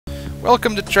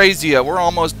Welcome to Traysia. We're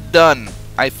almost done,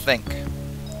 I think.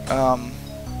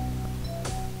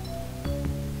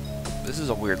 This is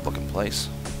a weird looking place.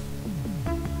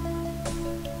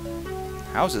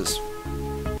 Houses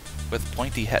with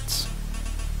pointy heads.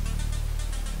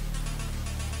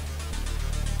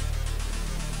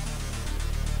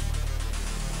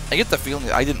 I get the feeling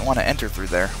that I didn't want to enter through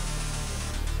there.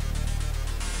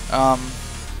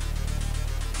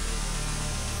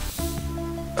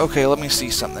 Okay, let me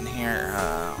see something here.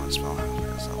 Let's smell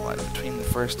light between the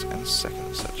first and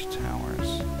second such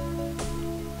towers.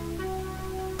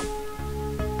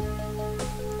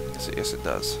 Yes, it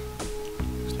does.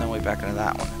 There's no way back into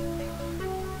that one.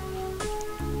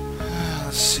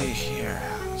 Let's see here.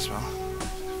 Smell.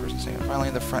 First and second.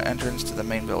 Finally, the front entrance to the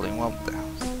main building. Well,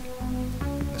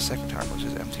 the second tower, which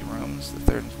is empty rooms. The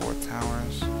third and fourth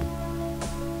towers.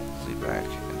 See back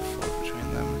and forth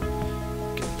between them.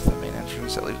 Get into the main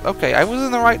entrance at least. Okay, I was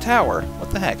in the right tower. What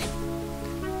the heck?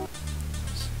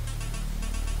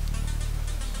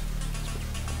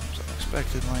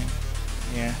 Unexpectedly.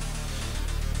 Yeah.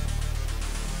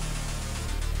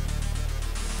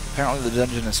 Apparently the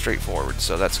dungeon is straightforward,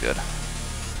 so that's good.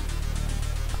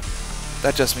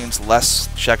 That just means less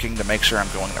checking to make sure I'm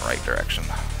going the right direction.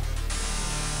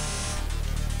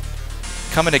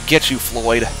 Coming to get you,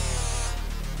 Floyd.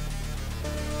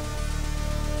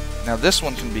 Now this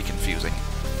one can be confusing.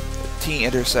 The T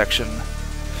intersection.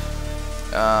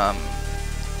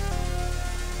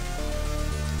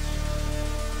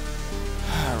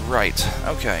 Right,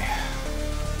 okay.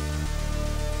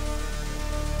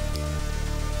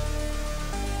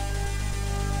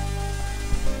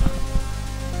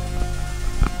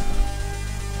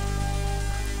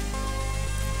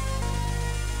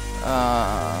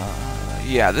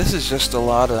 Yeah, this is just a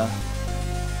lot of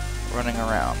running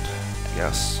around, I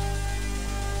guess.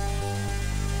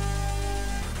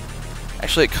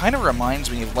 Actually, it kind of reminds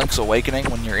me of Link's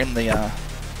Awakening when you're in the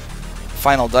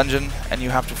final dungeon and you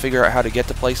have to figure out how to get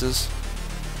to places.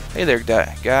 Hey there,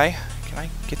 guy. Can I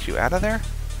get you out of there?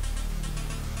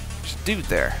 There's a dude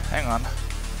there. Hang on.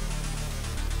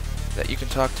 That you can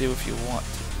talk to if you want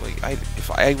to. Wait, if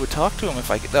I would talk to him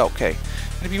if I could. Oh, okay.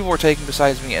 Many people were taken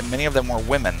besides me, and many of them were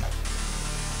women.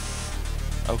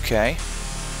 Okay.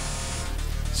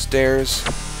 Stairs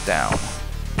down.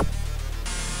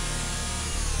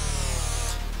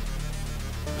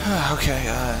 Okay,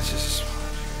 it's just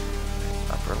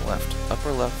upper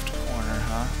left corner,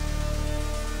 huh?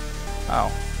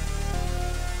 Oh.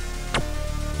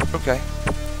 Okay.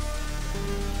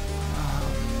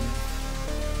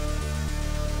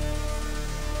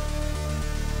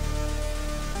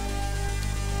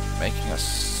 Making a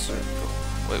circle.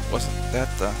 Wait, wasn't that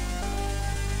the...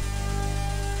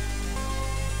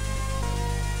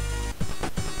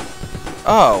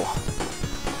 Oh!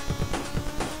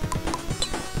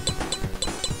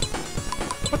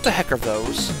 What the heck are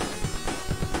those?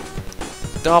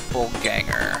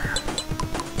 Doppelganger.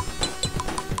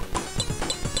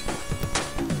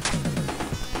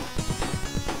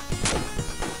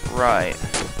 Right.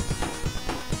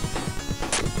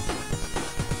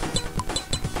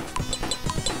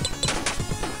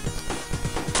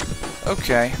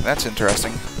 Okay, that's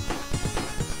interesting.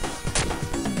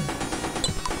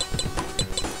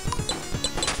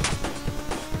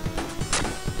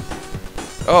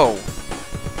 Oh.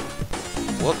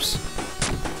 Whoops.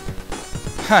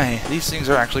 Hi, these things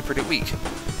are actually pretty weak in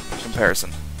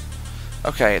comparison.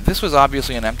 Okay, this was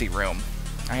obviously an empty room.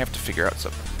 I have to figure out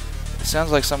something. It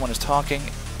sounds like someone is talking.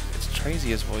 It's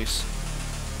Traysia's voice.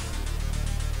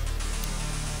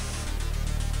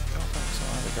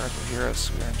 The guards will hear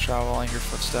us. We are in trouble. I hear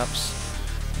footsteps.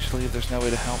 We should leave. There's no way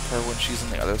to help her when she's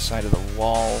on the other side of the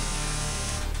wall.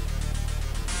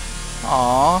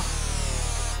 Aww.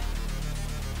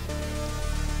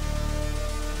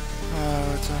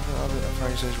 Let's talk a little bit. The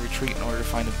party says retreat in order to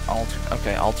find an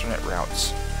alternate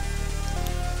routes.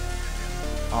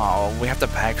 Oh, we have to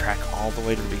backtrack all the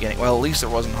way to the beginning. Well, at least there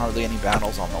wasn't hardly any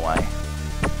battles on the way.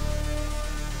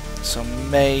 So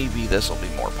maybe this will be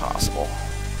more possible.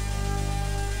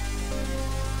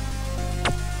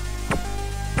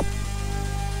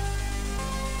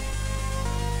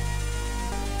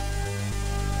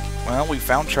 Well, we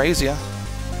found Traysia.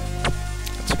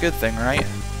 That's a good thing, right?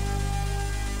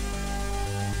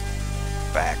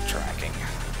 Backtracking.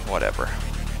 Whatever.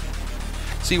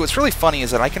 See, what's really funny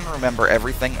is that I can remember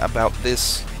everything about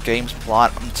this game's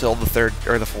plot until the third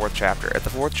or the fourth chapter. At the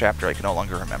fourth chapter, I can no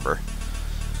longer remember.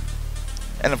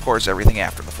 And of course, everything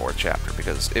after the fourth chapter,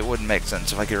 because it wouldn't make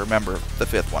sense if I could remember the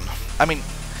fifth one. I mean,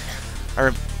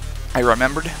 I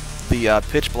remembered the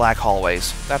pitch black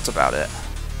hallways. That's about it.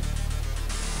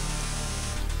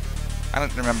 I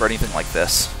don't remember anything like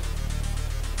this.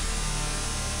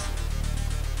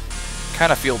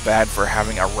 Kind of feel bad for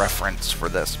having a reference for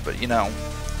this, but you know,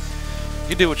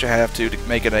 you do what you have to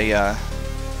make it a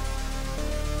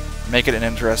make it an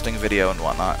interesting video and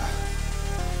whatnot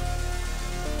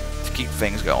to keep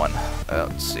things going.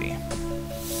 Let's see.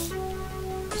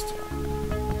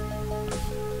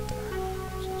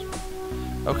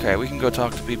 Okay, we can go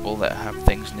talk to people that have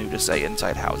things new to say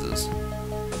inside houses.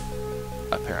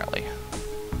 Apparently.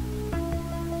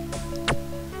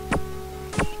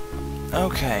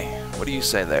 Okay, what do you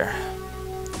say there?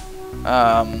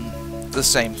 The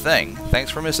same thing.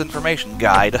 Thanks for misinformation,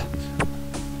 guide.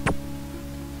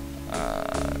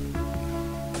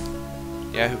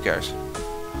 Yeah, who cares?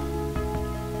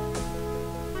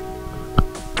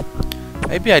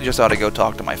 Maybe I just ought to go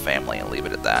talk to my family and leave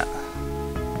it at that.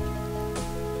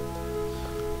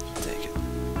 Take it.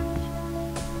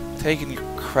 Taking your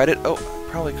credit. Oh,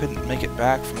 probably couldn't make it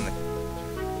back from the...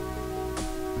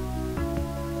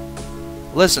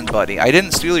 Listen, buddy, I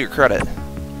didn't steal your credit.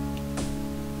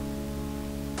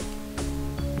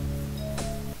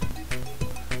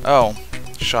 Oh,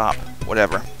 shop.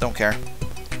 Whatever. Don't care.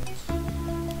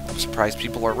 I'm surprised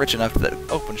people are rich enough that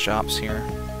open shops here.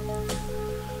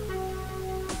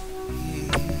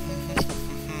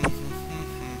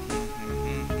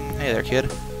 Hey there,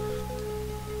 kid.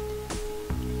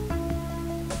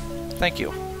 Thank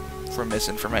you for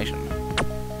misinformation.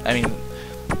 I mean,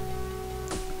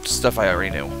 stuff I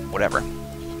already knew. Whatever.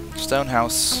 Stone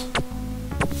house.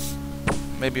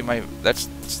 Maybe my... That's...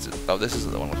 Oh, this is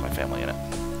the one with my family in it.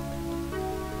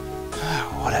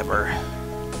 Whatever.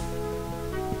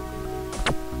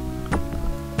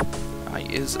 I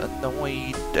is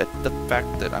annoyed at the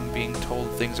fact that I'm being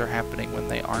told things are happening when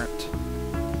they aren't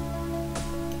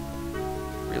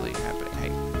really happening.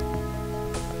 Hey.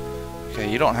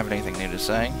 Okay, you don't have anything new to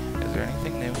say. Is there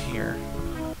anything new here?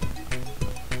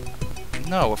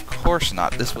 No, of course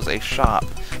not. This was a shop.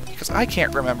 Because I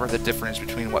can't remember the difference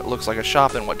between what looks like a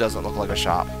shop and what doesn't look like a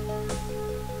shop.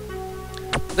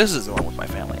 This is the one with my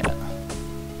family in it.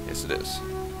 Yes, it is.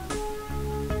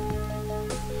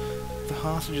 The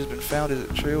hostage has been found. Is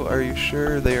it true? Are you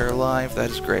sure they are alive? That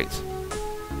is great.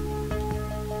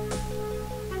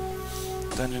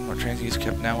 Dungeon where Traysia is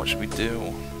kept now. What should we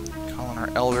do? Call on our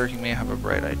elder. He may have a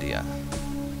bright idea.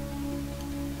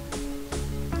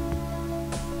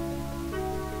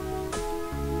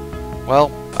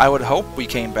 Well, I would hope we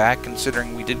came back,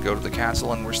 considering we did go to the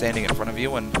castle and we're standing in front of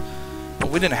you, and well,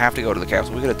 we didn't have to go to the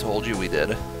castle. We could have told you we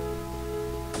did.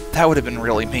 That would have been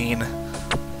really mean.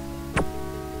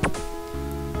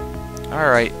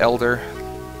 Alright, Elder.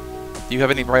 Do you have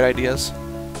any bright ideas?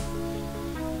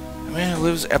 A man who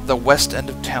lives at the west end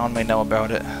of town may know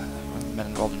about it. The men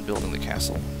involved in building the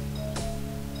castle.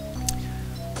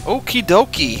 Okie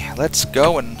dokie. Let's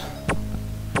go and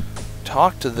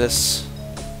talk to this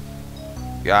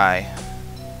guy.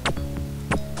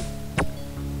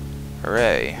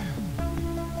 Hooray.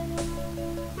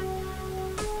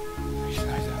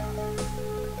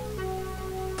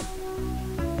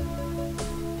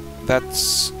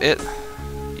 That's it?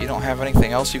 You don't have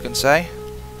anything else you can say?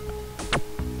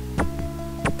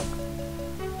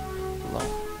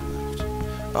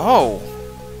 Oh!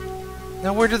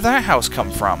 Now where did that house come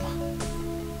from?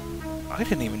 I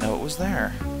didn't even know it was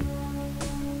there.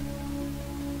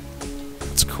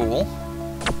 That's cool.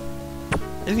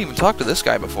 I didn't even talk to this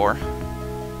guy before.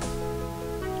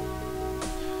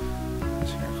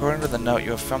 According to the note,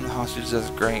 you have found the hostages as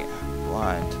great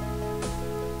blind.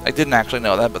 I didn't actually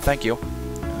know that, but thank you.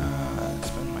 It's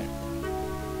been my...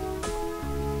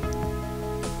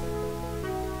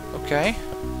 Okay.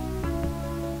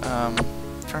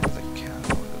 Turn to the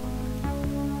castle.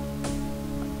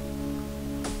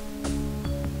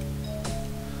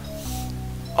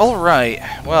 Alright,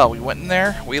 well, we went in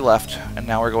there, we left, and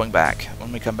now we're going back.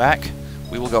 When we come back,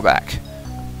 we will go back.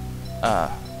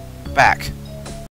 Back.